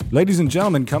Ladies and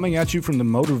gentlemen, coming at you from the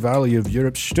Motor Valley of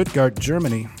Europe, Stuttgart,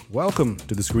 Germany, welcome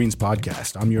to the Screens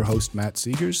Podcast. I'm your host, Matt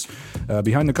Seegers.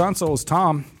 Behind the console is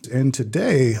Tom. And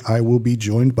today I will be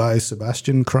joined by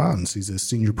Sebastian Kranz. He's a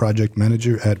senior project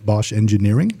manager at Bosch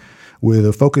Engineering with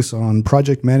a focus on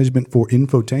project management for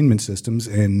infotainment systems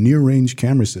and near-range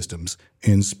camera systems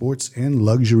in sports and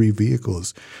luxury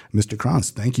vehicles. Mr. Kranz,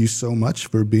 thank you so much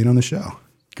for being on the show.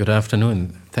 Good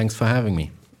afternoon. Thanks for having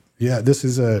me. Yeah, this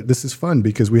is fun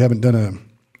because we haven't done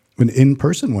an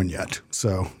in-person one yet.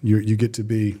 So you get to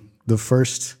be the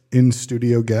first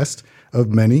in-studio guest of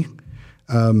many.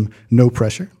 No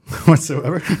pressure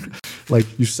whatsoever. Like,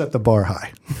 you set the bar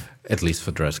high. At least for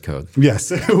dress code.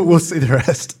 Yes, we'll see the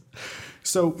rest.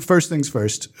 So first things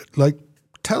first, like,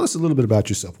 tell us a little bit about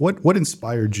yourself. What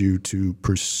inspired you to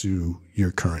pursue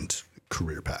your current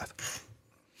career path?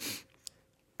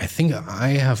 I think I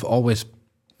have always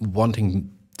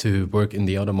wanting to work in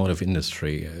the automotive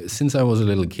industry. Since I was a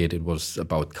little kid, it was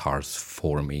about cars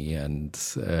for me, and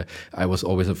I was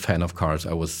always a fan of cars.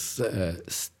 I was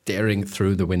staring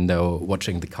through the window,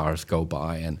 watching the cars go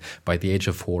by, and by the age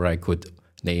of 4, I could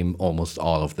name almost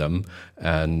all of them.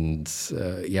 And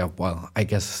I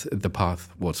guess the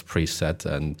path was preset.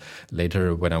 And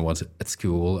later, when I was at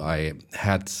school, I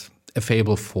had a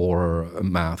fable for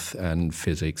math and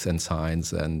physics and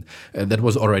science, and that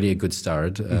was already a good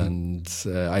start. Mm-hmm.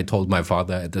 And I told my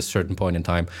father at a certain point in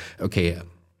time, okay,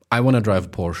 I want to drive a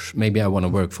Porsche. Maybe I want to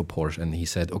work for Porsche. And he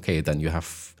said, okay, then you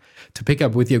have to pick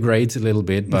up with your grades a little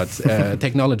bit, but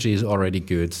technology is already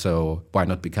good, so why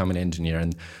not become an engineer?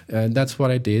 And that's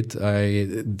what I did. I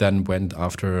then went,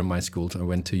 after my school, I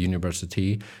went to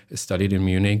university, studied in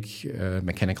Munich,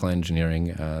 mechanical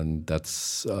engineering, and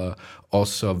that's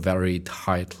also very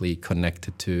tightly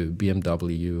connected to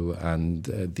BMW and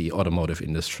the automotive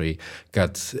industry.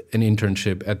 Got an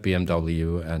internship at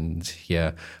BMW, and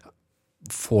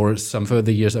for some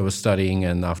further years I was studying,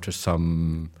 and after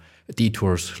some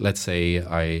detours, let's say,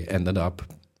 I ended up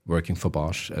working for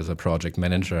Bosch as a project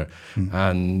manager. Mm.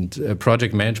 And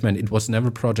project management, it was never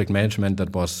project management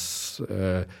that was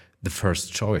the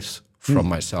first choice from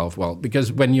myself. Well,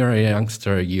 because when you're a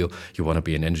youngster, you want to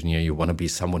be an engineer, you want to be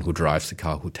someone who drives the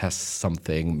car, who tests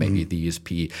something, maybe the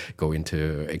ESP, go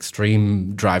into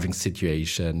extreme driving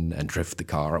situation and drift the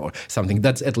car or something.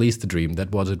 That's at least the dream.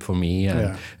 That was it for me.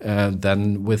 And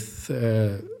then with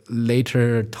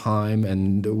later time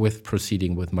and with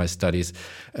proceeding with my studies,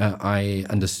 I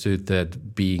understood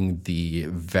that being the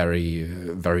very,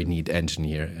 very neat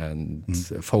engineer and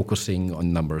focusing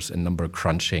on numbers and number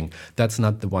crunching, that's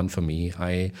not the one for me.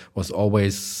 I was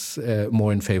always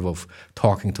more in favor of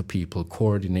talking to people,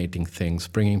 coordinating things,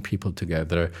 bringing people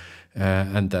together.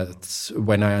 And that's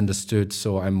when I understood,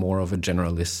 so I'm more of a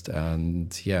generalist.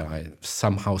 And I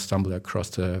somehow stumbled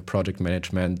across the project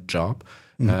management job.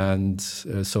 And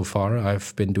so far,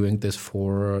 I've been doing this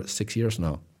for 6 years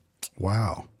now.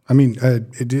 Wow. I mean,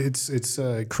 it's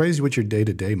crazy what your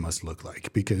day-to-day must look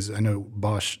like, because I know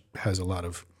Bosch has a lot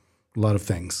of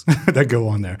things that go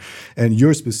on there. And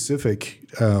your specific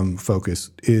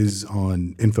focus is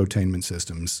on infotainment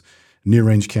systems,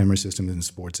 near-range camera systems in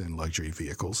sports and luxury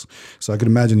vehicles. So I could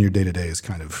imagine your day-to-day is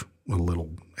kind of a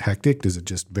little hectic. Does it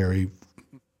just vary?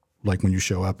 Like, when you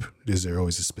show up, is there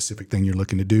always a specific thing you're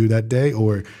looking to do that day,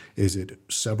 or is it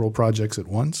several projects at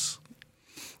once?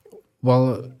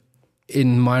 Well,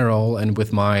 in my role and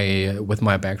with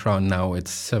my background now,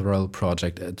 it's several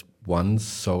projects at once.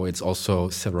 So it's also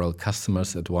several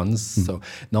customers at once. So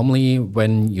normally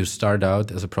when you start out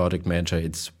as a project manager,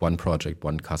 it's one project,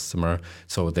 one customer,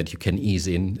 so that you can ease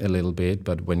in a little bit.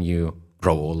 But when you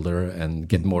grow older and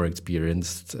get more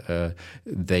experienced,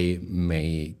 they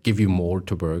may give you more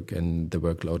to work, and the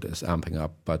workload is amping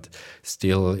up. But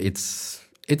still, it's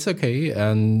okay.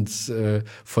 And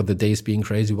for the days being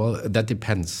crazy, well, that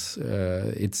depends.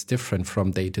 It's different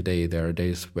from day to day. There are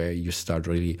days where you start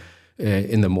really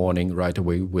in the morning right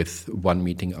away with one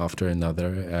meeting after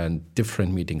another, and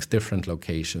different meetings, different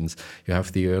locations. You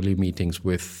have the early meetings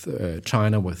with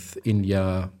China, with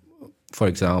India, for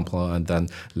example, and then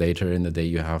later in the day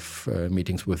you have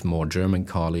meetings with more German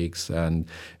colleagues, and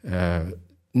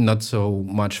not so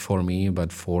much for me,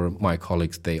 but for my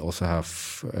colleagues, they also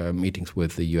have meetings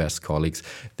with the US colleagues.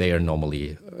 They are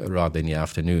normally rather in the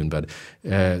afternoon, but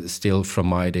still from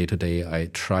my day-to-day, I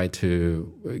try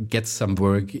to get some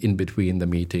work in between the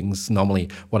meetings. Normally,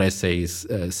 what I say is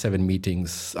 7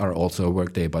 meetings are also a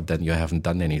work day, but then you haven't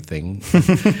done anything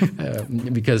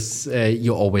because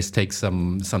you always take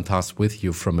some tasks with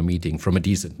you from a meeting, from a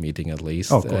decent meeting at least.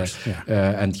 Oh, of course,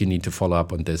 and you need to follow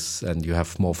up on this, and you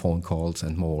have more phone calls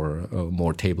and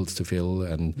more tables to fill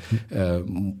and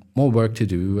more work to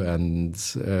do. And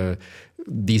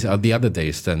these are the other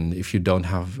days. Then, if you don't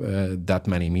have that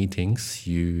many meetings,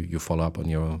 you follow up on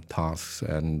your tasks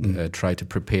and try to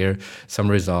prepare some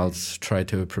results, try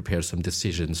to prepare some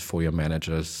decisions for your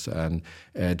managers, and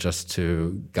just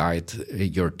to guide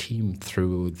your team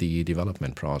through the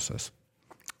development process.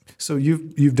 So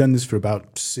you've done this for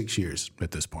about 6 years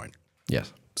at this point.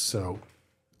 Yes. So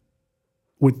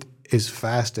with as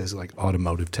fast as like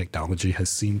automotive technology has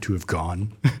seemed to have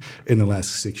gone in the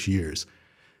last 6 years,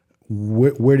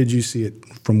 where did you see it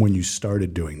from when you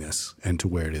started doing this and to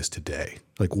where it is today?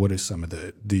 Like, what are some of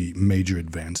the major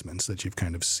advancements that you've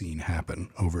kind of seen happen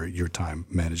over your time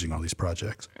managing all these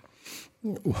projects?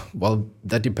 Well,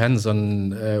 that depends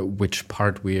on which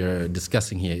part we're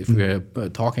discussing here. If we're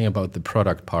talking about the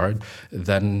product part,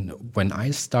 then when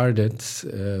I started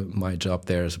my job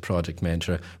there as a project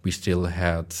manager, we still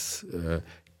had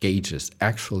gauges,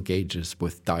 actual gauges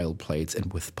with dial plates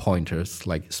and with pointers,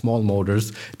 like small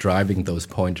motors driving those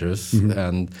pointers.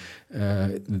 And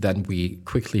then we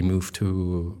quickly moved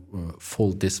to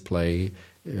full display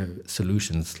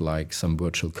solutions like some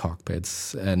virtual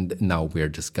cockpits, and now we're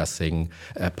discussing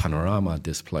panorama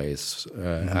displays,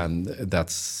 and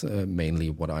that's mainly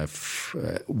what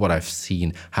I've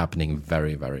seen happening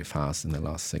very, very fast in the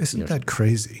last 6 years. Isn't that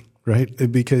crazy,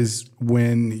 right? Because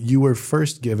when you were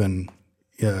first given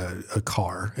a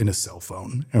car and a cell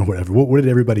phone or whatever, what did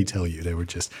everybody tell you? They were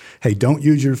just, hey, don't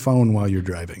use your phone while you're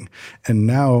driving. And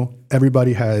now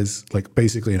everybody has like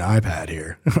basically an iPad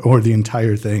here, or the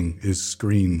entire thing is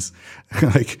screens.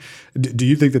 Like, do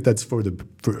you think that that's for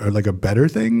like a better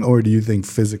thing, or do you think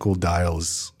physical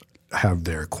dials have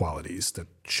their qualities that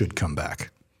should come back?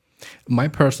 My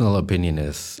personal opinion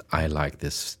is I like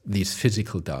these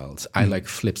physical dials. I like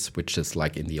flip switches,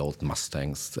 like in the old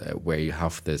Mustangs, where you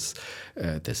have this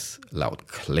loud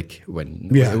click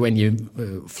when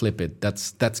you flip it.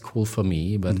 That's cool for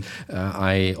me. But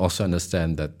I also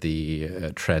understand that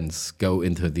the trends go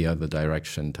into the other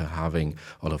direction, to having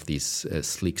all of these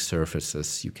sleek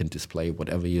surfaces. You can display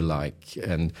whatever you like,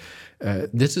 and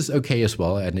this is okay as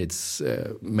well. And it's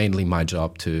mainly my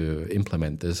job to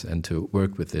implement this and to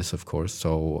work with this, of course.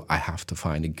 So I have to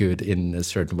find a good in a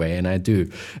certain way, and I do.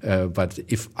 But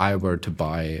if I were to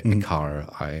buy a car,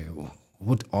 I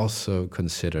would also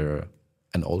consider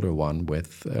an older one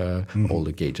with all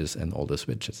the gauges and all the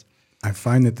switches. I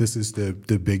find that this is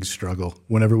the big struggle.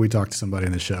 Whenever we talk to somebody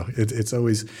on the show, it's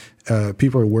always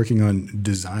people are working on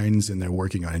designs and they're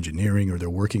working on engineering, or they're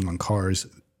working on cars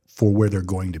for where they're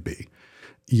going to be.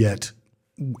 Yet,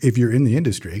 if you're in the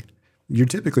industry, you're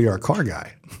typically our car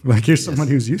guy. Like, you're someone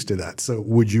who's used to that. So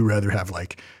would you rather have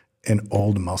like an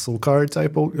old muscle car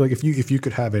type of, like if you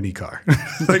could have any car,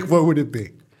 like what would it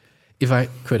be? If I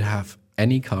could have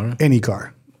any car? Any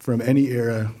car from any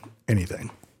era, anything.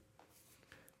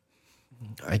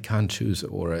 I can't choose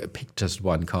or pick just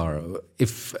one car.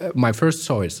 If my first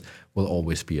choice will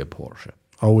always be a Porsche.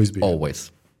 Always be.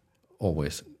 Always.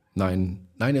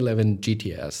 911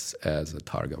 GTS as a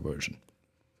Targa version.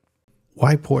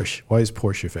 Why Porsche? Why is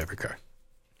Porsche your favorite car?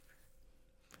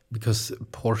 Because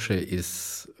Porsche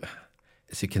is,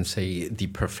 as you can say, the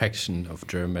perfection of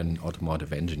German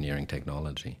automotive engineering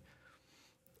technology.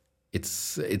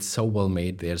 It's so well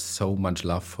made. There's so much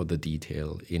love for the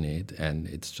detail in it, and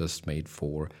it's just made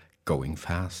for going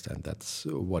fast. And that's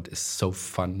what is so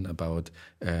fun about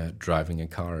driving a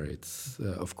car. It's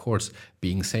of course,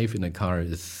 being safe in a car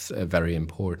is very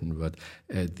important, but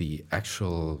the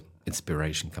actual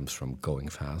inspiration comes from going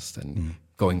fast and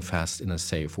going fast in a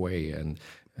safe way. And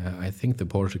I think the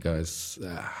Porsche guys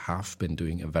have been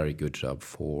doing a very good job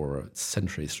for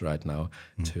centuries right now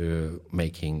to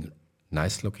making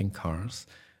nice-looking cars,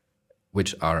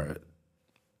 which are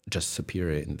just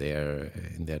superior in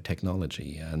their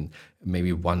technology. And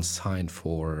maybe one sign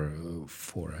for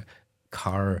a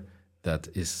car that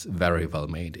is very well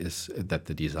made is that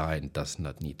the design does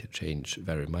not need to change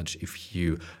very much. If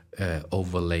you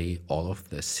overlay all of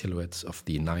the silhouettes of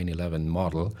the 911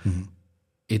 model,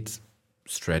 it's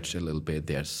stretched a little bit.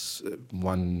 There's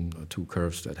one or two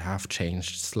curves that have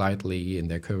changed slightly in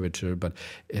their curvature, but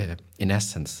in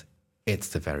essence, it's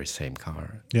the very same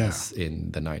car as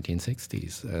in the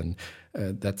 1960s. And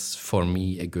that's, for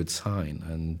me, a good sign.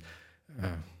 And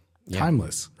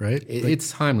timeless, right?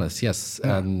 It's timeless, yes.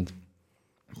 Yeah. And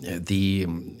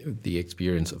the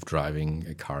experience of driving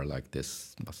a car like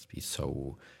this must be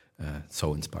so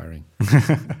inspiring.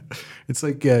 It's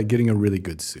like getting a really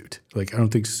good suit. Like, I don't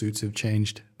think suits have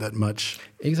changed that much.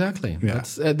 Exactly. Yeah.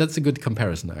 That's a good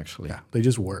comparison, actually. Yeah, they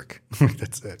just work.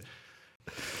 That's it.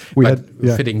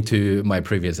 Fitting to my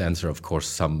previous answer, of course,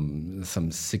 some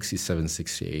 67,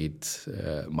 68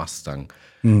 Mustang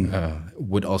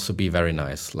would also be very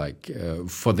nice. Like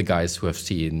for the guys who have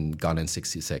seen Gone in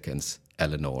 60 Seconds,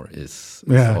 Eleanor is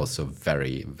also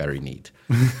very, very neat.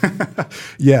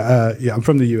 Yeah, I'm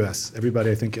from the U.S.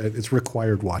 Everybody, I think it's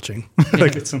required watching.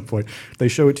 Like at some point, they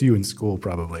show it to you in school.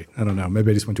 Probably, I don't know.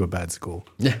 Maybe I just went to a bad school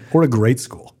or a great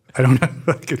school. I don't know.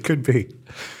 Like it could be.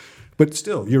 But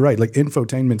still, you're right. Like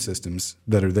infotainment systems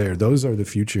that are there, those are the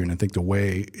future. And I think the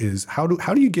way is how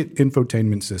do you get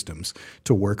infotainment systems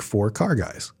to work for car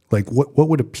guys? Like what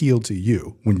would appeal to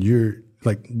you when you're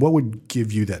like, what would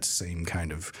give you that same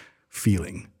kind of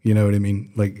feeling? You know what I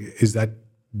mean? Like, is that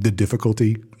the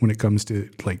difficulty when it comes to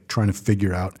like trying to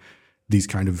figure out these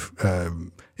kind of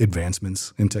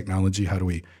advancements in technology? How do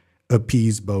we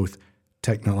appease both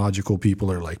technological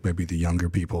people or like maybe the younger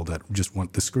people that just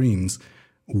want the screens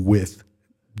with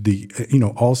the,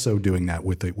 also doing that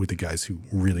with the guys who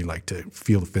really like to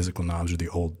feel the physical knowledge of the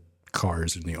old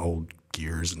cars and the old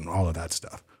gears and all of that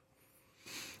stuff?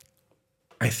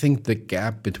 I think the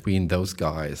gap between those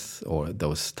guys or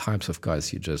those types of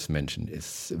guys you just mentioned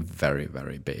is very,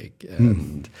 very big.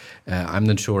 And I'm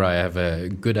not sure I have a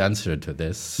good answer to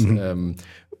this.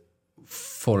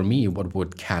 For me, what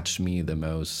would catch me the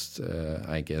most,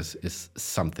 I guess, is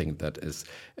something that is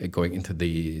going into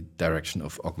the direction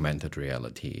of augmented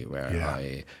reality, where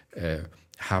I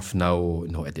have no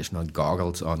additional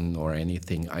goggles on or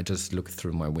anything. I just look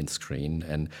through my windscreen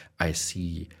and I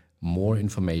see more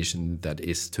information that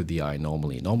is to the eye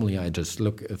normally. Normally, I just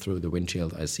look through the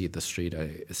windshield, I see the street,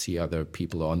 I see other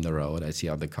people on the road, I see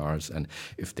other cars, and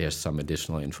if there's some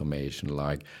additional information,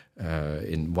 like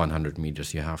in 100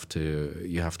 meters you have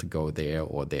to go there,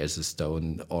 or there's a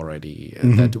stone already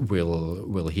that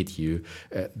will hit you.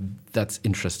 That's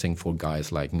interesting for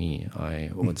guys like me,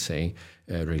 I would say,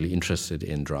 really interested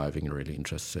in driving, really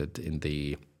interested in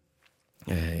the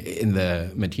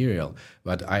material.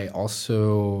 But I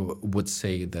also would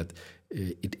say that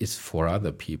it is for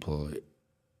other people,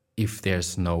 if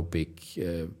there's no big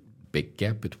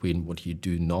gap between what you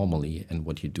do normally and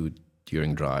what you do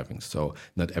during driving. So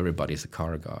not everybody's a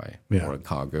car guy or a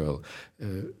car girl.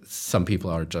 Some people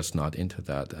are just not into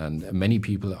that. And many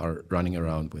people are running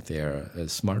around with their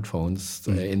smartphones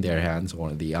in their hands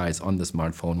or the eyes on the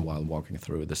smartphone while walking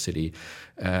through the city.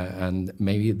 And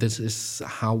maybe this is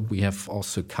how we have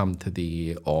also come to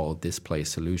the all display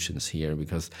solutions here,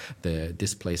 because the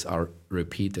displays are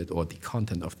repeated, or the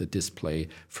content of the display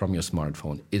from your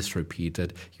smartphone is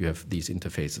repeated. You have these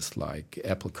interfaces like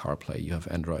Apple CarPlay, you have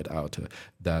Android Auto,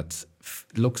 that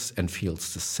looks and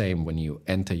feels the same when you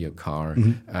enter your car,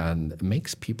 and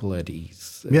makes people at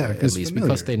ease, at least familiar.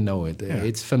 Because they know it.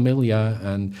 It's familiar,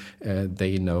 and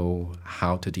they know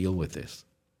how to deal with this.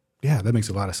 Yeah, that makes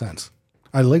a lot of sense.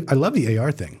 I love the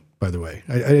AR thing, by the way.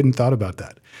 I hadn't thought about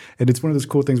that. And it's one of those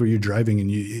cool things where you're driving and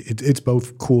it's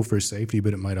both cool for safety,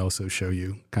 but it might also show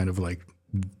you kind of like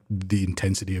the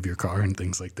intensity of your car and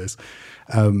things like this.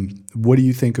 What do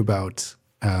you think about,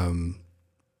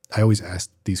 I always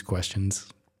ask these questions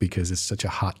because it's such a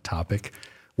hot topic.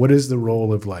 What is the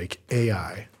role of like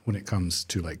AI when it comes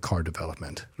to like car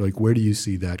development? Like, where do you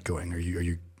see that going? Are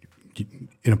you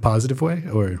in a positive way,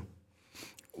 or?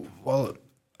 Well,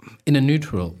 in a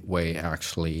neutral way,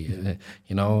 actually.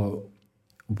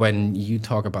 When you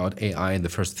talk about AI, the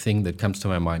first thing that comes to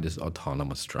my mind is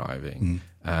autonomous driving.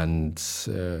 And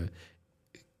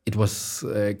it was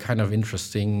kind of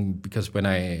interesting because when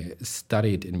I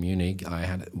studied in Munich, I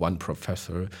had one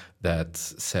professor that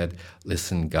said,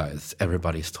 listen, guys,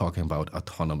 everybody's talking about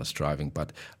autonomous driving,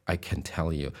 but I can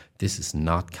tell you, this is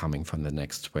not coming from the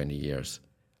next 20 years.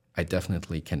 I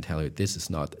definitely can tell you this is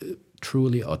not,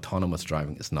 truly autonomous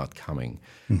driving is not coming.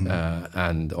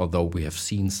 And although we have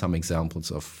seen some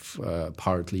examples of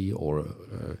partly or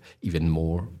even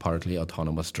more partly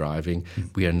autonomous driving,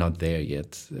 we are not there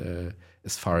yet.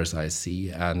 As far as I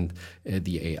see, and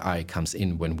the AI comes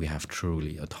in when we have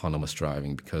truly autonomous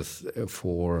driving, because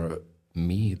for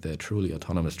me, the truly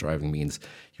autonomous driving means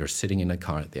you're sitting in a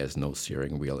car, there's no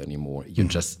steering wheel anymore. You're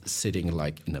just sitting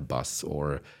like in a bus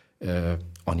or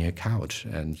on your couch,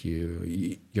 and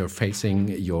you're facing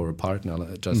your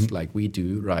partner just like we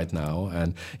do right now,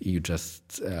 and you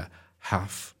just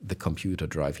have the computer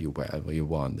drive you wherever you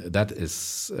want. That is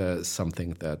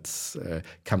something that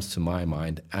comes to my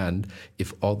mind. And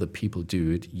if all the people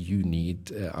do it, you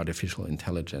need artificial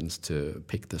intelligence to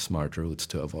pick the smart routes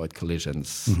to avoid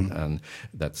collisions. And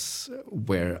that's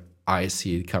where I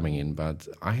see it coming in, but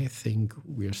I think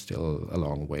we're still a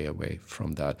long way away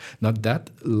from that. Not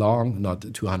that long,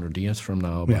 not 200 years from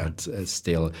now, Yeah. but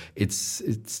still, it's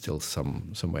still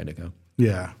some way to go.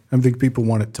 Yeah, I think people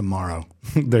want it tomorrow.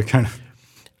 They're kind of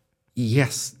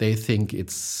Yes, they think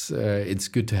it's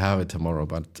good to have it tomorrow,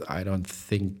 but I don't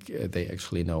think they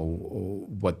actually know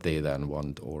what they then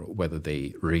want or whether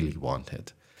they really want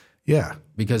it. yeah,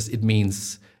 Because it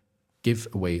means give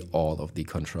away all of the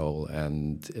control.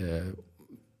 And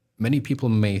many people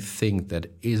may think that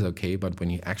is okay, but when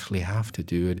you actually have to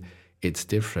do it, it's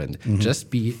different. Just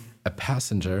be a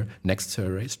passenger next to a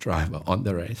race driver on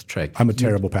the racetrack. I'm a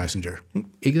terrible passenger.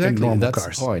 Exactly, normal that's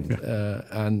cars. the point.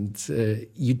 And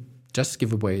you just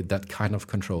give away that kind of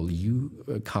control.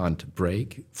 You can't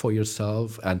brake for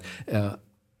yourself, and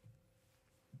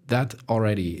that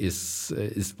already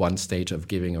is one stage of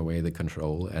giving away the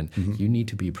control, and you need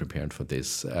to be prepared for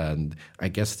this. And I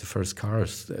guess the first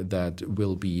cars that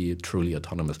will be truly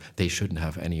autonomous, they shouldn't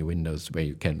have any windows where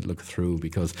you can look through,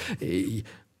 because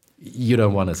you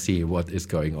don't want to see what is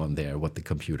going on there, what the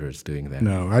computer is doing there.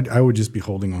 No, I would just be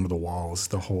holding onto the walls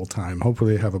the whole time.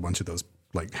 Hopefully, they have a bunch of those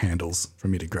like handles for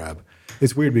me to grab.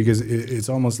 It's weird because it's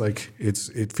almost like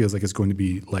it feels like it's going to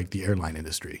be like the airline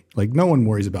industry. Like no one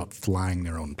worries about flying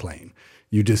their own plane.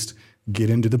 You just get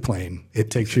into the plane.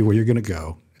 It takes you where you're going to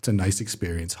go. It's a nice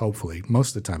experience. Hopefully,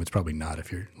 most of the time it's probably not.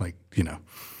 If you're like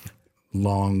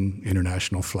long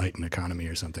international flight and economy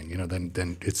or something,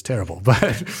 then it's terrible.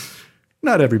 But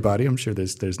not everybody. I'm sure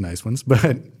there's nice ones,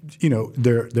 but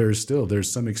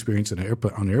there's some experience on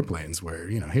airplanes where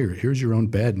here's your own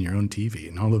bed and your own TV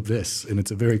and all of this, and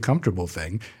it's a very comfortable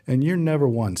thing. And you're never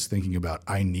once thinking about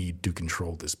I need to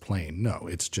control this plane. No,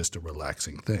 it's just a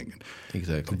relaxing thing.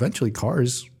 Exactly. Eventually,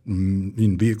 cars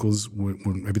in vehicles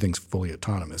when everything's fully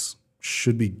autonomous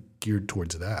should be geared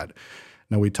towards that.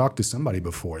 Now we talked to somebody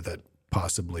before that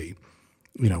possibly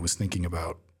was thinking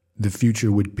about the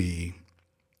future would be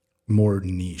more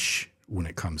niche when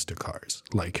it comes to cars.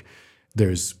 Like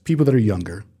there's people that are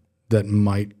younger that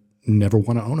might never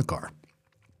want to own a car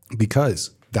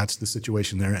because that's the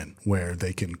situation they're in, where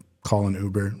they can call an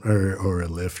Uber or a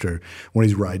Lyft or one of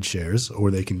these ride shares,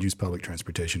 or they can use public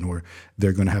transportation, or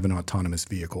they're going to have an autonomous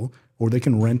vehicle, or they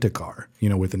can rent a car,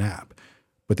 with an app.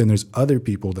 But then there's other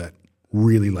people that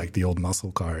really like the old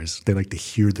muscle cars. They like to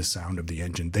hear the sound of the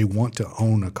engine. They want to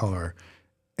own a car.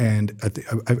 And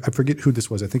I forget who this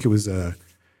was. I think it was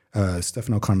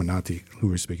Stefano Carminati, who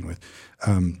we were speaking with,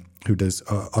 who does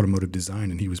automotive design.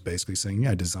 And he was basically saying,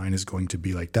 yeah, design is going to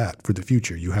be like that for the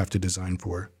future. You have to design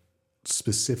for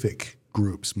specific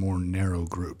groups, more narrow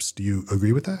groups. Do you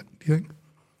agree with that, do you think?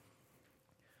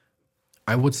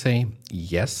 I would say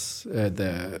yes.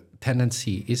 The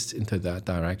tendency is into that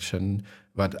direction,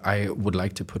 but I would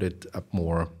like to put it up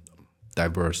more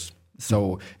diverse.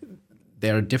 So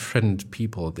there are different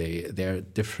people, there are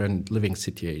different living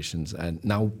situations. And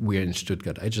now we're in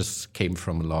Stuttgart. I just came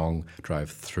from a long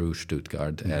drive through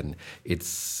Stuttgart, and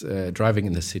it's driving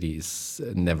in the city is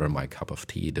never my cup of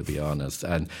tea, to be honest.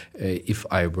 And if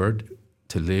I were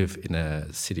to live in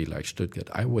a city like Stuttgart,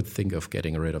 I would think of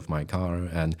getting rid of my car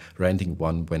and renting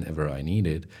one whenever I need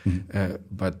it.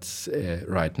 But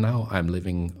right now I'm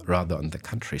living rather on the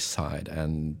countryside,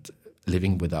 and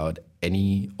living without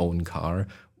any own car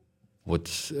would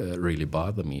really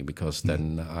bother me, because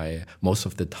then most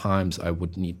of the times I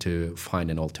would need to find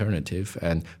an alternative,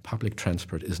 and public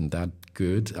transport isn't that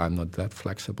good. I'm not that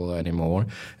flexible anymore.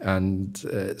 And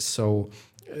so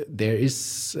there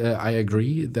is, I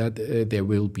agree that there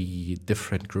will be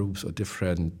different groups or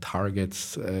different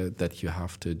targets that you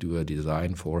have to do a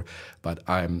design for, but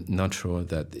I'm not sure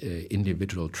that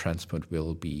individual transport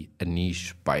will be a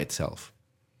niche by itself.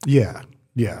 Yeah.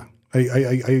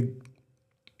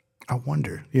 I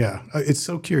wonder. Yeah. It's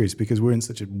so curious because we're in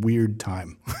such a weird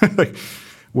time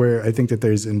where I think that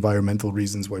there's environmental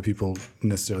reasons why people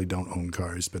necessarily don't own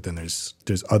cars, but then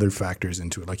there's other factors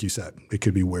into it. Like you said, it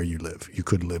could be where you live. You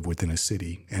could live within a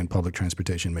city, and public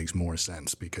transportation makes more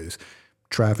sense because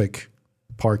traffic,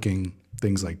 parking,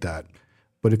 things like that.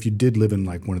 But if you did live in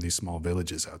like one of these small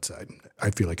villages outside, I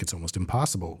feel like it's almost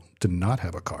impossible to not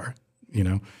have a car,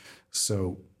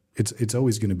 So it's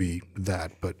always going to be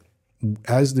that. But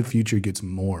as the future gets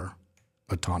more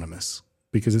autonomous,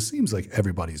 because it seems like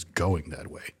everybody's going that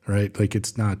way, right? Like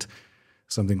it's not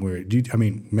something where,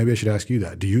 maybe I should ask you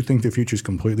that. Do you think the future is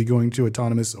completely going to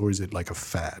autonomous, or is it like a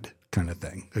fad kind of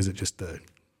thing? Is it just the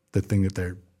thing that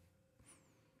they're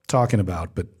talking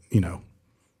about, but,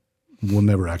 will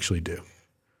never actually do?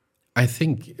 I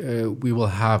think we will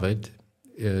have it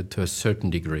to a certain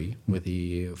degree with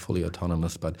the fully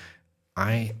autonomous, but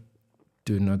I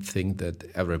do not think that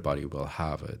everybody will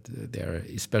have it. There,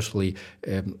 especially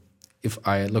if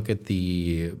I look at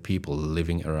the people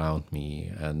living around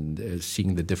me and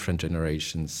seeing the different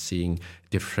generations, seeing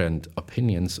different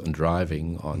opinions on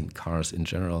driving, on cars in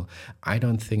general, I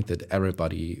don't think that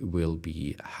everybody will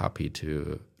be happy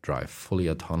to drive fully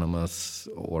autonomous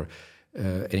or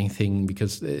anything,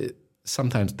 because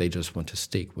sometimes they just want to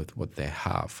stick with what they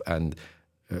have. And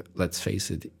let's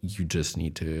face it, you just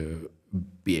need to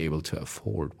be able to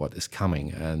afford what is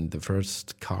coming. And the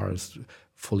first cars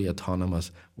fully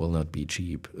autonomous will not be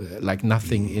cheap. Like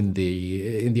nothing in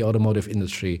the automotive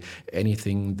industry,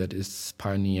 anything that is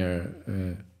pioneer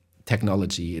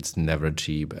technology, it's never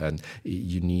cheap, and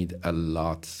you need a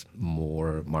lot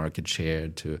more market share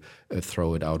to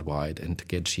throw it out wide and to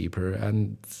get cheaper.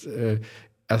 And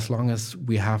as long as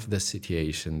we have the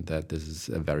situation that this is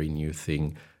a very new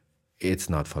thing, it's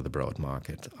not for the broad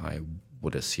market, I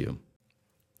would assume.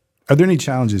 Are there any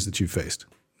challenges that you faced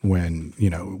when,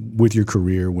 with your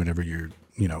career, whenever you're,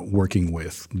 working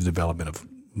with the development of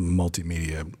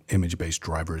multimedia image-based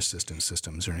driver assistance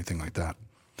systems or anything like that?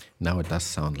 Now it does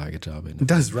sound like a job. It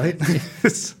does, right?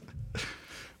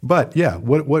 But yeah,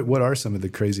 what are some of the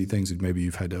crazy things that maybe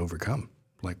you've had to overcome?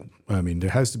 Like, I mean, there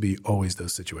has to be always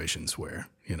those situations where,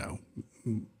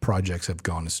 projects have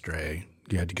gone astray.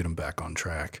 You had to get them back on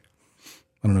track.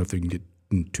 I don't know if you can get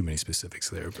too many specifics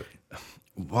there, but...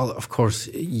 Well, of course,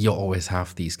 you always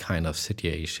have these kind of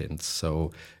situations.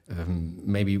 So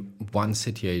maybe one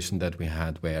situation that we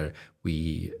had where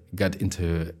we got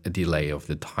into a delay of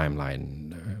the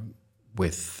timeline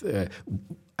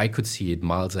I could see it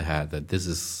miles ahead that this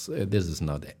is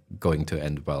not going to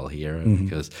end well here,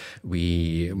 because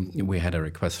we had a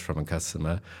request from a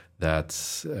customer that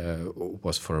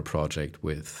was for a project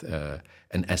with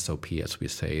an SOP, as we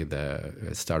say, the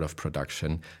start of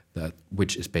production,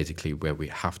 which is basically where we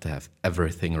have to have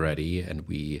everything ready and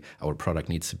our product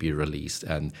needs to be released,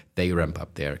 and they ramp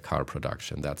up their car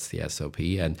production. That's the SOP,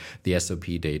 and the SOP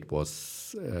date was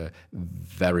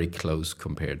very close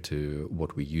compared to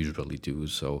what we usually do.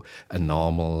 So a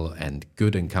normal and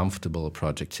good and comfortable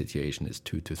project situation is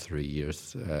 2 to 3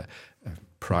 years.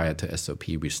 Prior to SOP,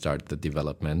 we start the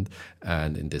development,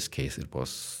 and in this case, it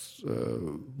was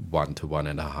 1 to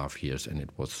 1.5 years, and it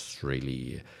was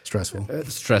really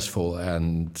stressful.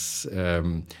 And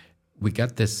we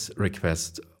got this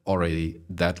request already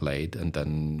that late, and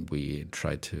then we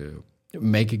tried to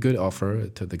make a good offer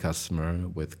to the customer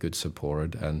with good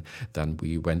support, and then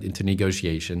we went into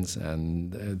negotiations,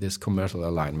 and this commercial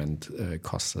alignment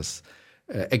cost us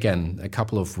again a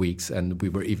couple of weeks, and we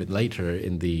were even later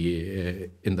in the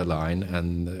line,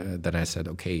 and then I said,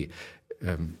 okay,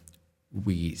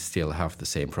 we still have the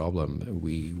same problem.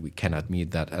 We cannot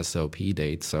meet that SOP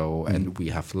date, so and we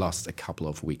have lost a couple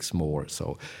of weeks more.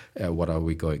 So what are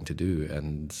we going to do?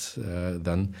 And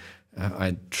then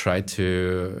I tried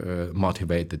to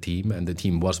motivate the team, and the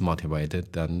team was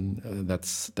motivated. Then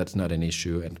that's not an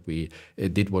issue, and we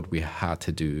did what we had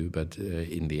to do. But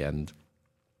in the end,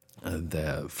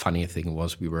 the funny thing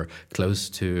was we were close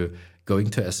to going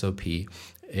to SOP.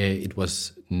 It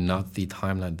was not the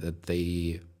timeline that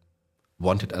they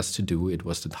wanted us to do. It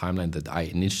was the timeline that I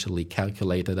initially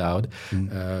calculated out.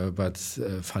 But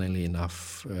funnily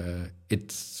enough,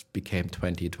 it became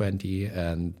 2020,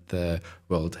 and the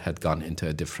world had gone into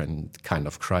a different kind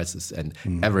of crisis, and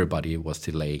everybody was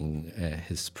delaying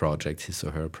his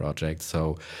or her project.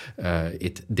 So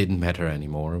it didn't matter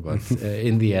anymore. But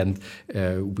in the end,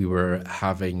 we were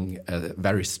having a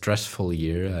very stressful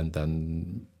year, and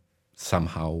then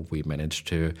somehow we managed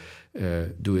to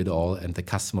do it all, and the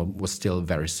customer was still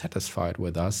very satisfied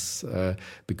with us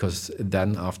because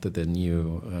then after the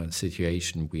new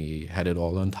situation, we had it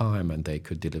all on time, and they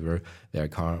could deliver their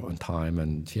car on time.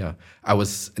 And yeah, I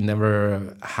was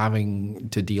never having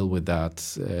to deal with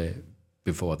that.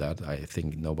 Before that, I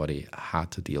think nobody had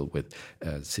to deal with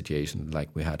a situation like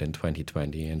we had in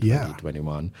 2020 and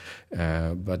 2021.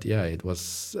 But yeah, it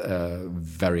was a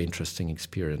very interesting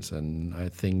experience, and I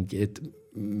think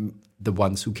the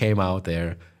ones who came out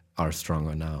there are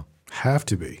stronger now. Have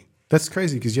to be. That's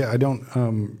crazy because I don't.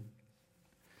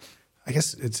 I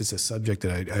guess it's a subject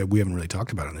that we haven't really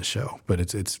talked about on this show, but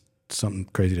it's something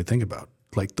crazy to think about.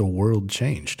 Like the world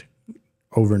changed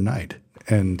overnight,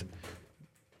 and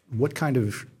what kind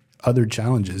of other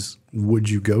challenges would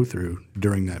you go through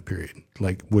during that period?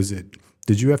 Like,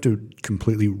 did you have to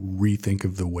completely rethink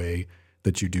of the way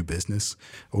that you do business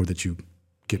or that you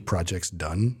get projects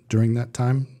done during that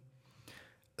time?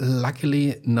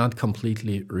 Luckily, not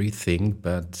completely rethink,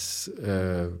 but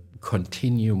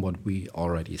continue what we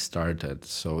already started.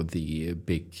 So the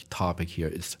big topic here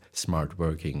is smart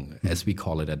working, as we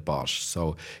call it at Bosch.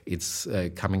 So it's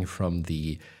coming from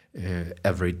the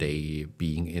everyday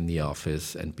being in the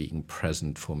office and being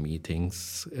present for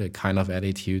meetings kind of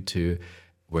attitude to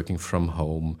working from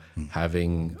home,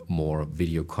 having more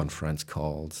video conference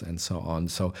calls and so on.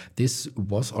 So this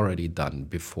was already done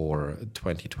before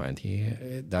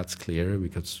 2020. That's clear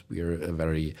because we are a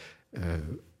very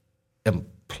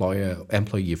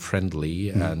employee friendly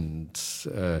and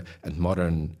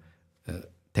modern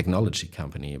technology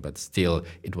company, but still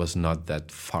it was not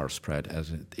that far spread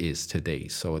as it is today.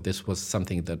 So this was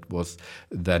something that was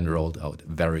then rolled out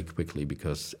very quickly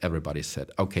because everybody said,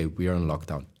 okay, we are in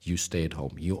lockdown, you stay at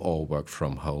home, you all work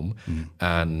from home.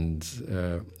 And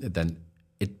then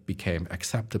it became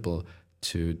acceptable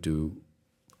to do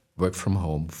work from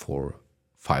home for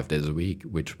 5 days a week,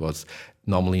 which was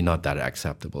normally not that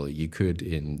acceptable. You could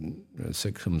in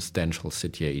circumstantial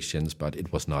situations, but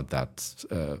it was not that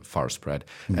far spread.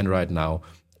 And right now,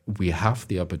 we have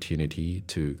the opportunity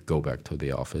to go back to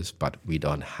the office, but we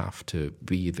don't have to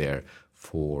be there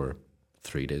for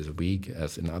 3 days a week,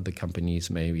 as in other companies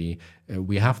maybe.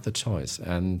 We have the choice.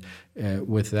 And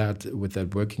with that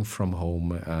working from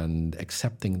home and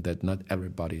accepting that not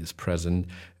everybody is present,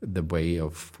 the way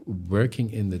of working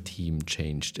in the team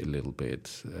changed a little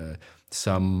bit.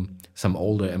 Some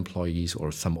older employees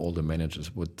or some older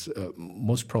managers would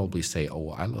most probably say, oh,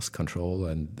 I lost control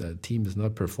and the team is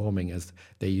not performing as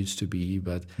they used to be.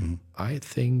 But I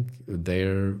think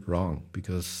they're wrong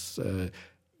because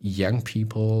young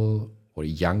people or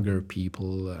younger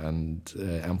people and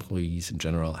employees in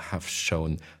general have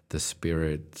shown the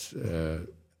spirit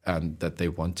and that they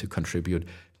want to contribute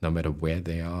no matter where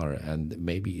they are. And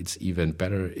maybe it's even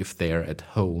better if they're at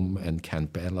home and can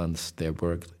balance their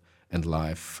work and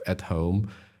life at home.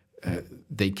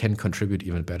 They can contribute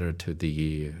even better to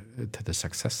the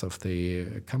success of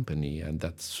the company. And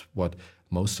that's what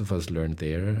most of us learned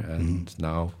there. And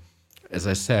now, as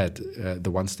I said,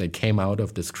 the ones that came out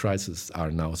of this crisis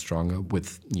are now stronger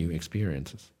with new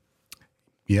experiences.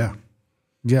 Yeah.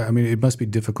 Yeah. I mean, it must be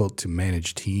difficult to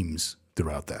manage teams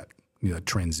throughout that,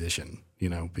 transition,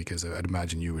 because I'd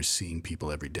imagine you were seeing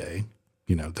people every day,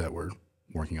 that were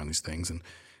working on these things and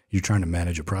you're trying to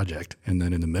manage a project and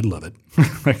then in the middle of it,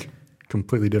 like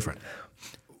completely different.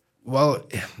 Well,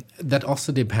 that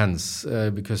also depends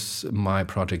because my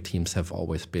project teams have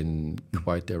always been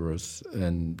quite diverse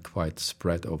and quite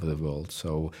spread over the world.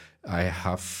 So I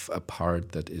have a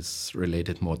part that is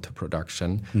related more to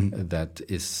production that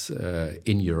is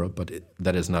in Europe, but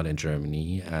that is not in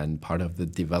Germany. And part of the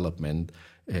development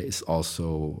is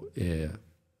also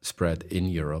spread in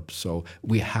Europe. So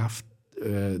we have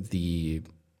the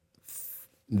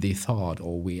thought,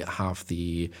 or we have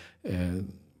the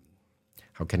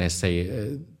how can I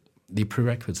say, the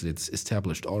prerequisites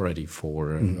established already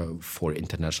for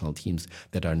international teams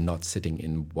that are not sitting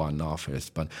in one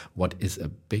office. But what is a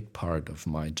big part of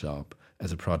my job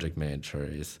as a project manager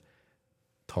is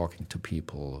talking to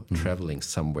people, traveling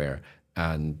somewhere,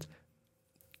 and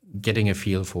getting a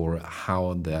feel for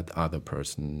how that other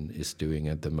person is doing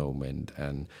at the moment,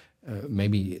 and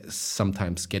maybe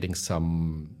sometimes getting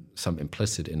some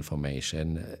implicit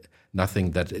information.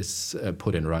 Nothing that is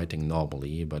put in writing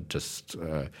normally, but just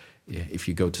if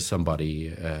you go to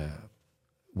somebody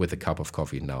with a cup of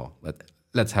coffee now,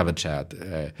 let's have a chat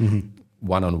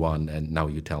one-on-one, and now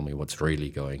you tell me what's really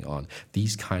going on.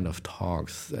 These kind of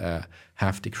talks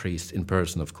have decreased in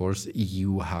person, of course.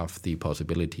 You have the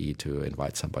possibility to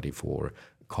invite somebody for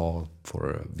a call,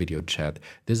 for a video chat.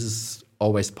 This is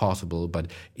always possible, but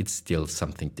it's still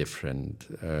something different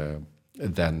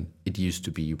than it used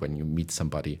to be when you meet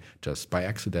somebody just by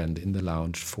accident in the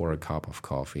lounge for a cup of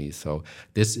coffee. So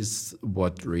this is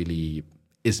what really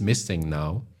is missing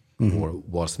now, or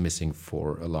was missing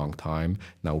for a long time.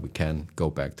 Now we can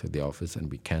go back to the office and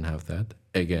we can have that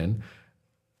again.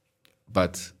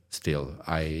 But still,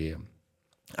 I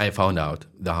found out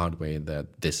the hard way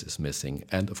that this is missing.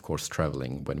 And of course,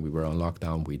 traveling. When we were on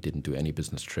lockdown, we didn't do any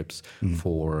business trips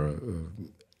for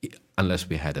unless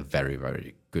we had a very,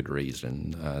 very good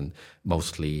reason. And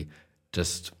mostly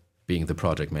just being the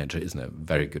project manager isn't a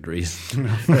very good reason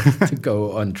to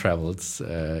go on travels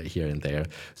here and there.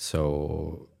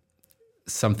 So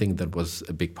something that was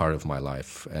a big part of my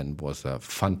life and was a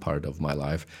fun part of my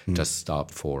life just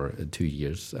stopped for 2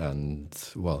 years. And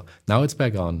well, now it's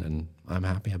back on and I'm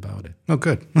happy about it. Oh,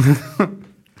 good.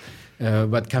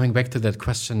 But coming back to that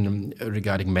question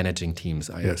regarding managing teams,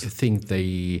 I think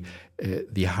the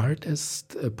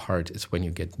hardest part is when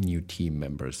you get new team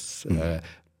members,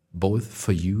 both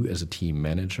for you as a team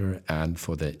manager and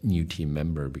for the new team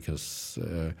member, because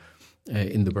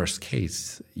in the worst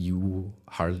case, you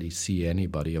hardly see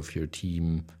anybody of your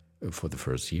team for the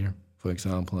first year, for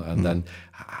example. And then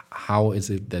how is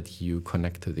it that you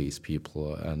connect to these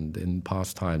people? And in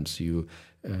past times, you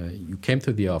came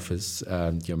to the office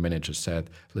and your manager said,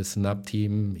 listen up,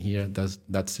 team, here,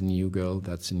 that's a new girl,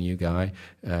 that's a new guy,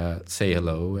 say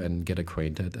hello and get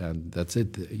acquainted, and that's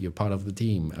it, you're part of the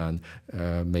team. And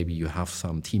maybe you have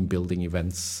some team building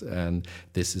events, and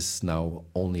this is now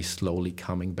only slowly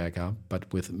coming back up,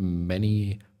 but with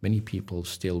many people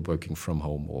still working from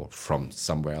home or from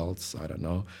somewhere else, I don't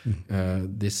know,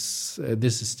 this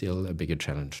is still a bigger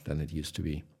challenge than it used to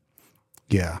be.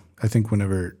 Yeah, I think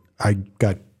whenever I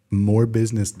got more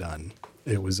business done,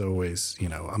 it was always,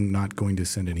 I'm not going to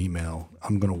send an email.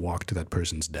 I'm going to walk to that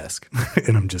person's desk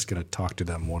and I'm just going to talk to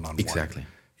them one-on-one. Exactly.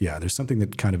 Yeah, there's something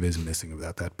that kind of is missing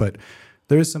about that. But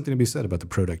there is something to be said about the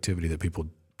productivity that people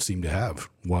seem to have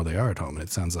while they are at home. And it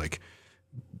sounds like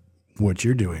what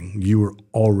you're doing, you were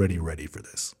already ready for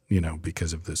this,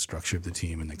 because of the structure of the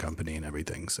team and the company and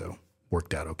everything. So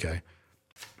worked out okay.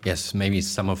 Yes, maybe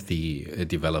some of the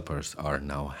developers are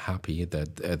now happy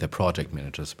that the project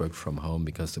managers work from home,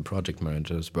 because the project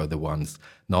managers were the ones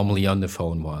normally on the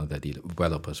phone while the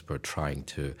developers were trying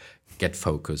to get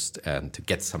focused and to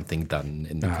get something done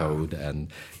in the code.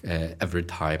 And every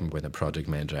time when a project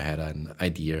manager had an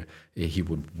idea, he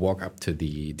would walk up to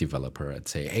the developer and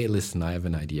say, hey, listen, I have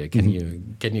an idea. Can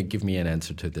you give me an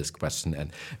answer to this question?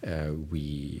 And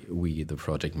we, the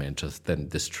project managers, then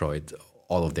destroyed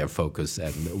all of their focus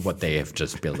and what they have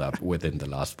just built up within the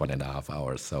last 1.5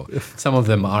 hours. So some of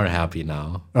them are happy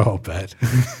now. Oh, bet.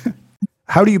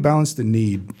 How do you balance the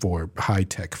need for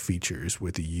high-tech features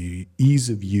with the ease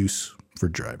of use for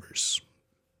drivers?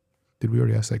 Did we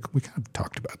already ask that? We kind of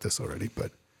talked about this already,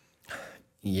 but...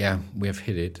 Yeah, we have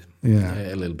hit it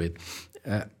a little bit.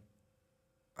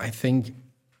 I think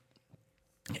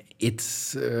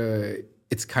it's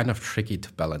kind of tricky to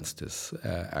balance this,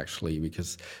 actually,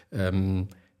 because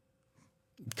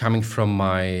coming from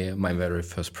my very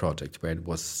first project, where it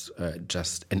was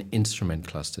just an instrument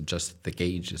cluster, just the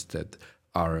gauges that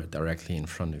are directly in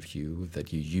front of you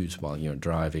that you use while you're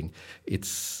driving,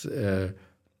 it's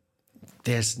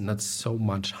there's not so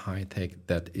much high tech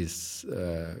that is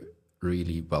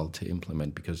really well to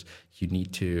implement, because you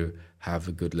need to have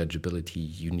a good legibility.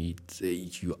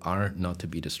 You are not to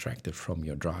be distracted from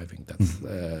your driving. That's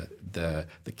the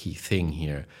key thing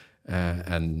here.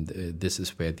 And this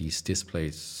is where these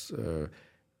displays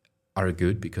are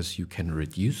good, because you can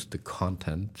reduce the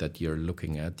content that you're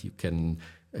looking at. You can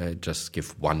just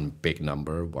give one big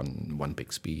number, one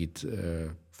big speed,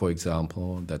 for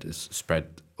example, that is spread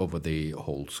over the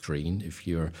whole screen if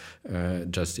you're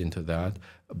just into that.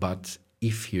 But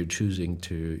if you're choosing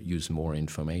to use more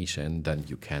information, then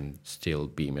you can still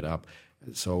beam it up.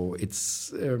 So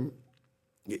it's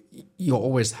you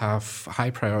always have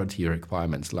high priority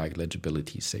requirements like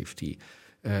legibility, safety,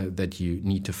 that you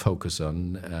need to focus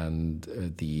on,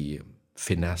 and the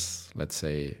finesse, let's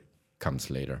say,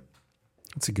 comes later.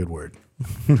 That's a good word,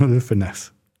 the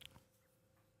finesse.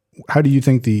 How do you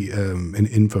think an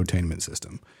infotainment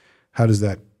system, how does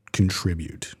that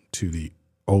contribute to the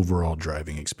overall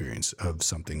driving experience of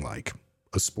something like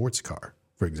a sports car,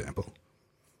 for example?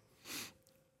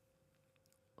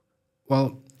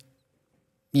 Well,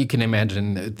 you can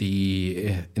imagine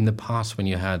in the past, when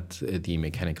you had the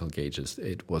mechanical gauges,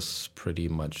 it was pretty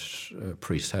much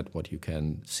preset what you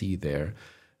can see there.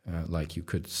 Like you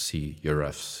could see your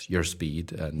revs, your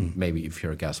speed, and maybe if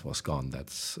your gas was gone,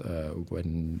 that's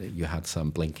when you had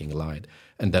some blinking light,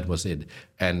 and that was it.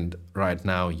 And right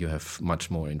now you have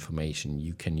much more information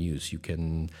you can use. You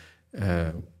can,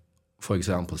 for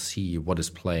example, see what is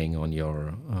playing on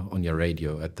your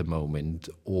radio at the moment,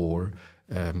 or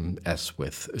as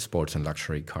with sports and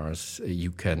luxury cars,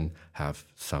 you can have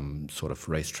some sort of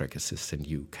racetrack assistant.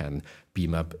 You can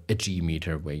beam up a G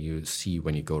meter where you see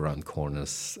when you go around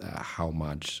corners how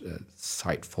much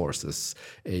side forces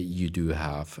you do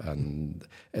have, and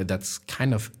that's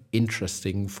kind of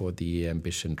interesting for the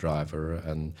ambition driver.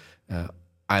 And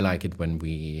I like it when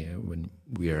we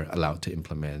are allowed to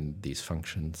implement these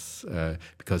functions,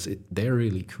 because they're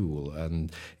really cool,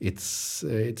 and it's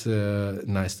a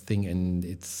nice thing, and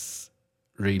it's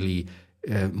really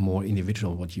more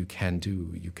individual what you can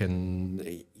do.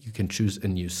 you can choose a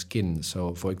new skin.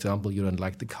 So, for example, you don't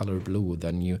like the color blue,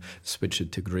 then you switch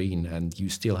it to green, and you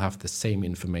still have the same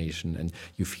information, and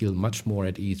you feel much more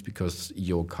at ease because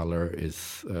your color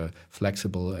is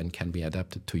flexible and can be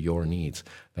adapted to your needs.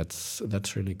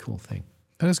 That's really a cool thing.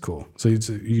 That is cool. So you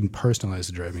can personalize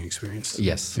the driving experience.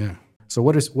 Yes. Yeah. So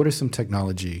what are some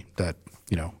technology that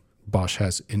Bosch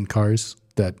has in cars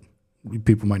that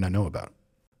people might not know about?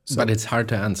 But it's hard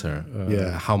to answer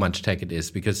Yeah. how much tech it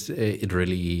is, because it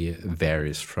really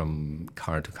varies from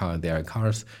car to car. There are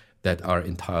cars that are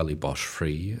entirely Bosch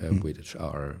free, which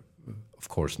are, of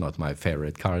course, not my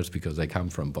favorite cars because they come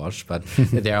from Bosch. But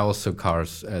there are also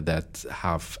cars that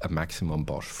have a maximum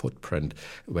Bosch footprint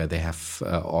where they have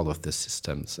all of the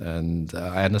systems. And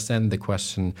I understand the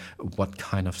question, what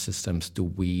kind of systems do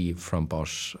we from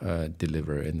Bosch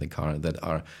deliver in the car that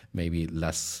are maybe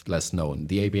less known?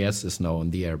 The ABS is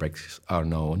known, the airbags are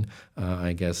known,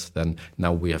 I guess. Then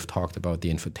now we have talked about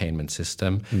the infotainment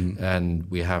system, and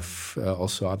we have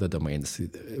also other domains.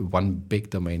 One big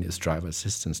domain is driver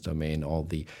assistance domain. All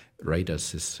the radar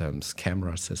systems,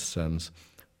 camera systems,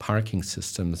 parking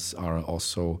systems are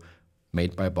also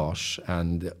made by Bosch,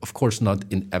 and of course not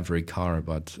in every car,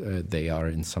 but they are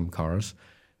in some cars.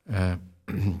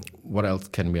 What else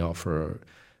can we offer?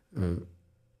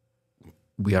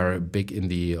 We are big in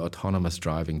the autonomous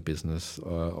driving business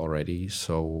already,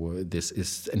 so this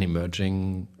is an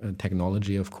emerging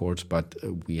technology, of course, but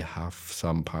we have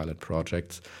some pilot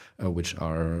projects which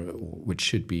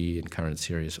should be in current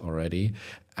series already.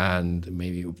 And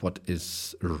maybe what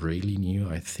is really new,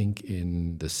 I think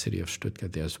in the city of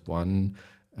Stuttgart, there's one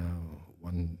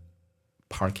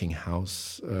parking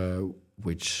house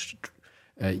which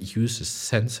uses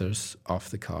sensors of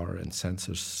the car and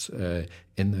sensors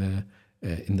in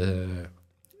the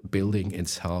building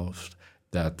itself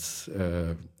that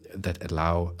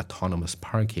allow autonomous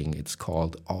parking. It's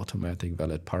called automatic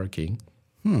valet parking.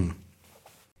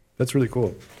 That's really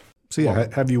cool. So yeah,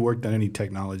 have you worked on any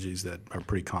technologies that are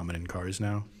pretty common in cars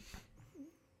now?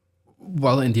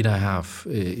 Well, indeed I have.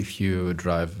 If you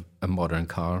drive a modern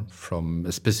car from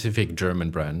a specific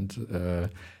German brand.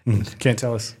 Can't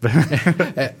tell us.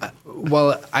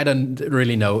 Well, I don't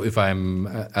really know if I'm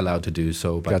allowed to do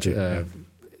so, but Gotcha.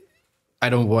 I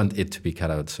don't want it to be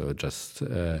cut out, so just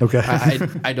Okay.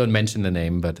 I don't mention the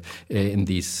name, but in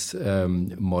these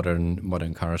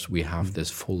modern cars, we have this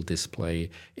full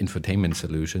display infotainment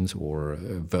solutions or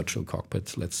virtual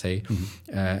cockpits, let's say,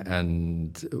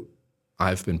 and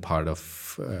I've been part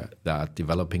of that,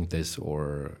 developing this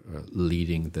or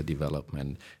leading the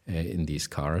development in these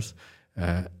cars.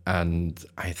 And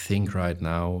I think right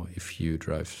now, if you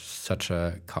drive such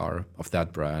a car of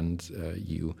that brand,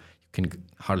 you can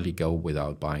hardly go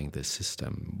without buying this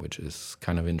system, which is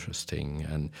kind of interesting.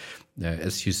 And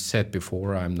as you said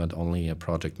before, I'm not only a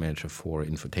project manager for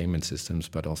infotainment systems,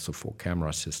 but also for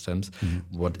camera systems.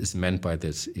 What is meant by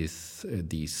this is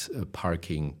these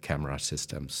parking camera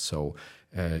systems. So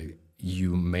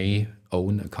you may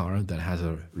own a car that has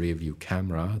a rear view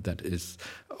camera that is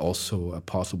also a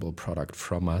possible product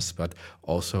from us, but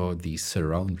also the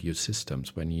surround view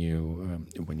systems. When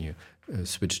you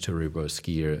switch to reverse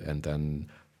gear, and then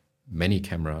many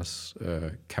cameras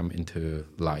come into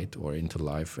light or into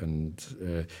life,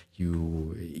 and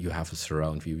you have a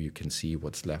surround view. You can see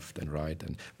what's left and right,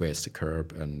 and where's the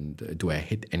curb, and do I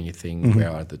hit anything? Where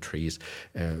are the trees?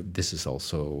 This is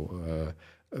also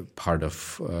part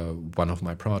of one of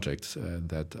my projects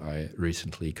that I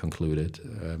recently concluded,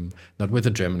 not with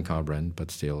a German car brand, but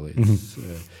still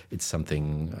it's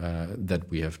something that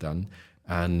we have done.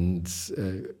 And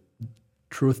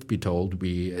truth be told,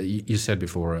 you said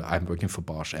before, I'm working for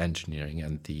Bosch Engineering,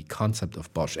 and the concept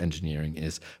of Bosch Engineering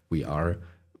is we are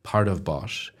part of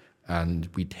Bosch, and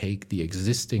we take the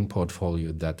existing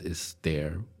portfolio that is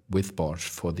there with Bosch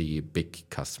for the big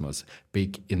customers,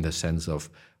 big in the sense of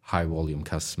high volume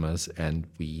customers, and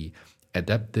we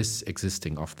adapt this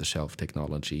existing off-the-shelf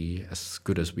technology as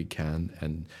good as we can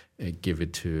and give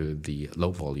it to the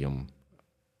low volume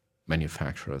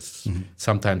manufacturers.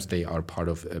 Sometimes they are part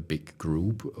of a big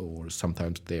group, or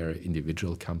sometimes they are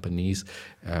individual companies,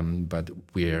 but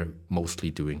we're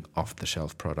mostly doing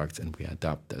off-the-shelf products, and we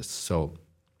adapt this. So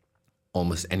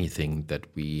almost anything that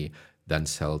we then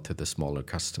sell to the smaller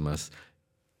customers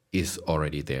is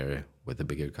already there with the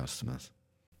bigger customers.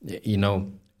 You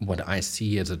know, what I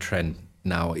see as a trend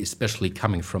now, especially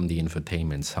coming from the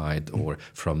infotainment side or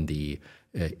from the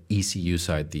ECU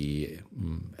side, the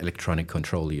electronic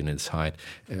control unit side,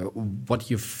 what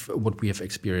we have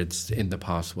experienced in the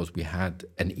past was we had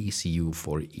an ECU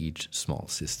for each small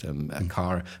system.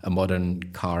 A modern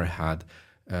car had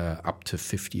up to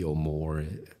 50 or more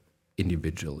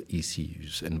individual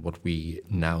ECUs. And what we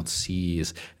now see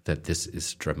is that this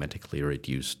is dramatically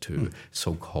reduced to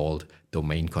so-called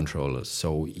domain controllers.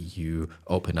 So you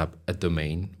open up a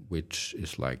domain, which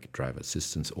is like driver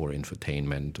assistance or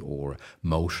infotainment or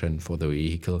motion for the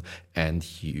vehicle, and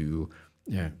you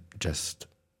just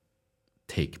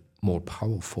take more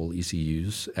powerful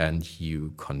ECUs and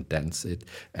you condense it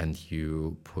and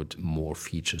you put more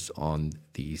features on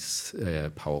these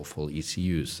powerful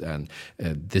ECUs. And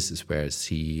this is where I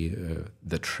see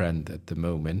the trend at the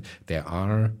moment. There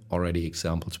are already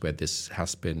examples where this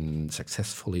has been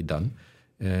successfully done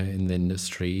in the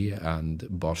industry, and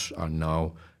Bosch are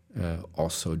now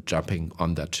also jumping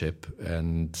on that chip.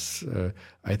 And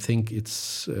I think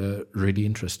it's really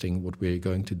interesting what we're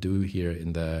going to do here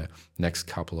in the next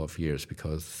couple of years,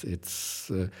 because it's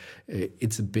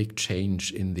a big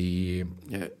change in the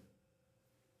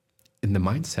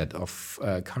mindset of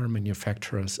car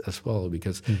manufacturers as well,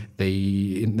 because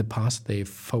in the past they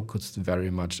focused very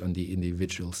much on the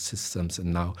individual systems,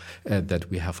 and now that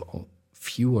we have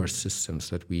fewer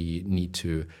systems that we need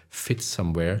to fit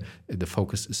somewhere, the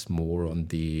focus is more on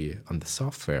the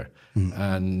software.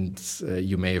 And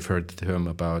you may have heard the term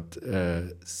about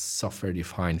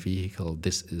software-defined vehicle.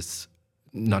 This is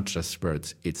not just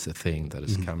words; it's a thing that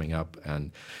is coming up,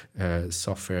 and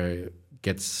software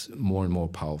gets more and more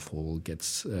powerful,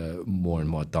 gets more and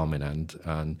more dominant,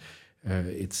 and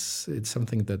it's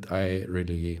something that I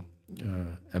really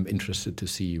I'm interested to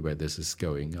see where this is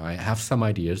going. I have some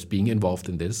ideas being involved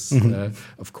in this,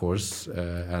 of course,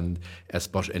 and as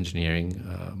Bosch Engineering,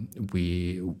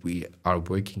 we are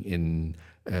working in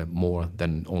more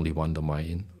than only one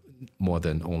domain, more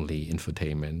than only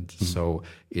infotainment. So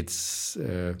it's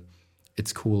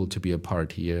cool to be a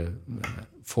part here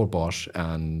for Bosch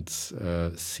and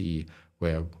see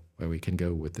where we can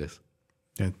go with this.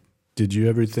 Yeah. Did you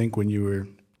ever think when you were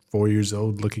 4 years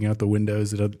old looking out the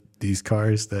windows at these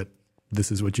cars that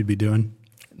this is what you'd be doing?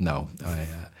 No,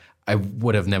 I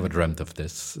would have never dreamt of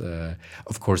this.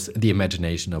 Of course, the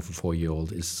imagination of a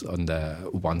 4-year-old is on the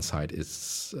one side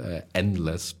is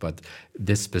endless, but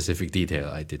this specific detail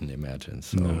I didn't imagine.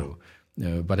 So,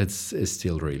 but it's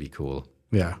still really cool.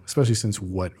 Yeah, especially since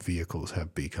what vehicles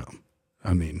have become.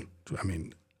 I mean,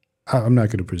 I'm not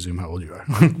going to presume how old you are.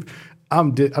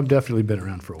 I've definitely been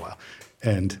around for a while,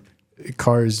 and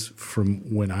cars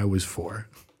from when I was 4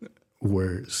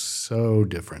 were so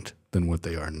different than what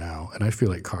they are now. And I feel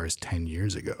like cars 10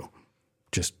 years ago,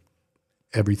 just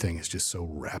everything is just so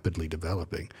rapidly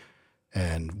developing.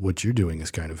 And what you're doing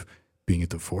is kind of being at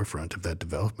the forefront of that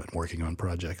development, working on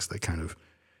projects that kind of,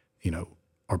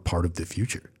 are part of the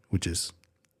future, which is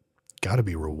got to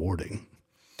be rewarding.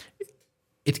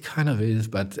 It kind of is,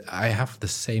 but I have the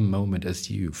same moment as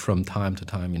you from time to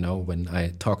time, when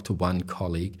I talk to one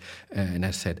colleague and I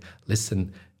said,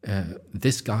 listen,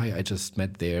 this guy I just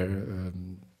met there,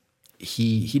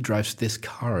 he drives this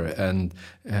car, and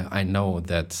I know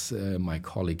that my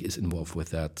colleague is involved with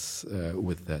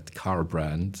that car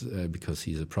brand because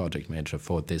he's a project manager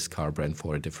for this car brand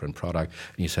for a different product.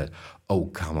 And he said, oh,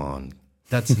 come on,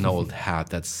 that's an old hat.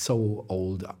 That's so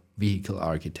old. Vehicle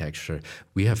architecture.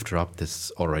 We have dropped this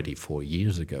already 4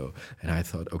 years ago, and I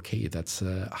thought, okay, that's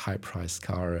a high-priced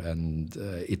car, and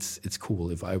it's cool.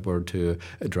 If I were to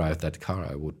drive that car,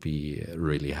 I would be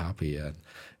really happy.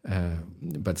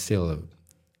 But still,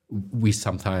 we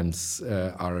sometimes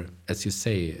are, as you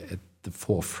say, at the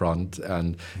forefront,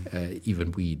 and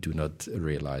even we do not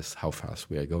realize how fast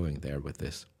we are going there with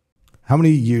this. How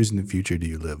many years in the future do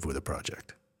you live with a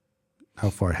project? How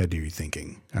far ahead are you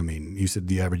thinking? I mean, you said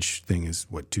the average thing is,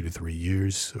 2 to 3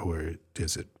 years, or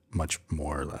is it much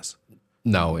more or less?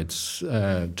 No, it's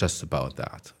just about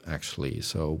that, actually.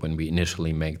 So when we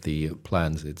initially make the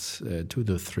plans, it's 2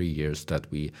 to 3 years that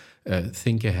we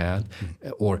think ahead,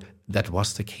 or that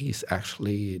was the case,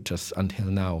 actually, just until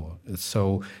now.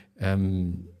 So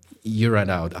you're right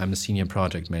out. I'm a senior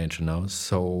project manager now.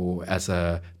 So as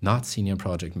a not senior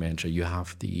project manager, you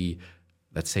have the,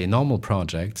 let's say, normal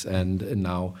projects, and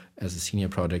now as a senior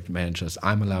project managers,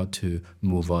 I'm allowed to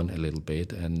move on a little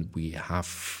bit, and we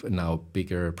have now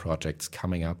bigger projects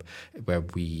coming up where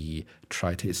we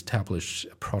try to establish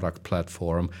a product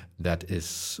platform that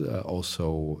is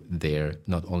also there,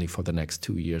 not only for the next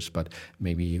 2 years, but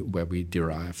maybe where we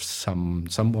derive some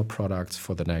more products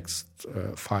for the next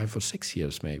 5 or 6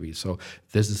 years maybe. So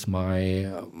this is my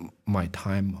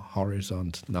time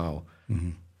horizon now. Mm-hmm.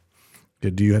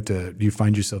 Do you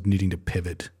find yourself needing to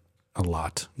pivot a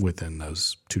lot within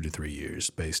those 2 to 3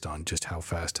 years based on just how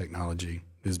fast technology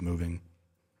is moving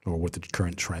or what the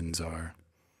current trends are?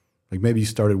 Like maybe you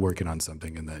started working on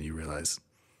something and then you realize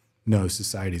no,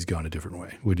 society's gone a different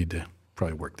way. We need to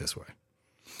probably work this way.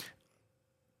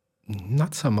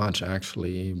 Not so much,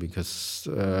 actually, because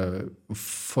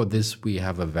for this we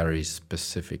have a very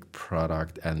specific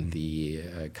product, and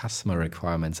the customer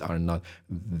requirements are not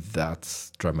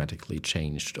that dramatically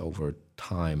changed over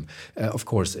time. Of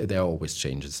course, there are always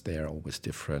changes. There are always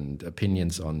different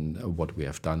opinions on what we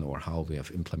have done or how we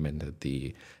have implemented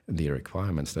the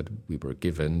requirements that we were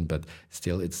given. But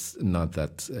still, it's not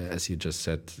that, as you just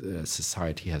said,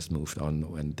 society has moved on,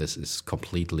 and this is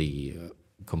completely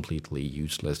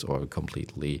useless or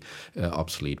completely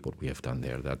obsolete what we have done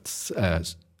there. That's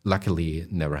luckily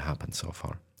never happened so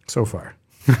far. So far.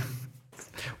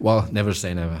 Well, never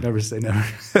say never. Never say never.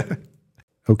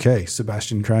 Okay,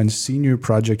 Sebastian Kranz, Senior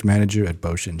Project Manager at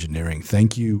Bosch Engineering.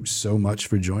 Thank you so much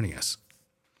for joining us.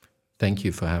 Thank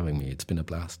you for having me. It's been a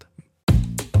blast.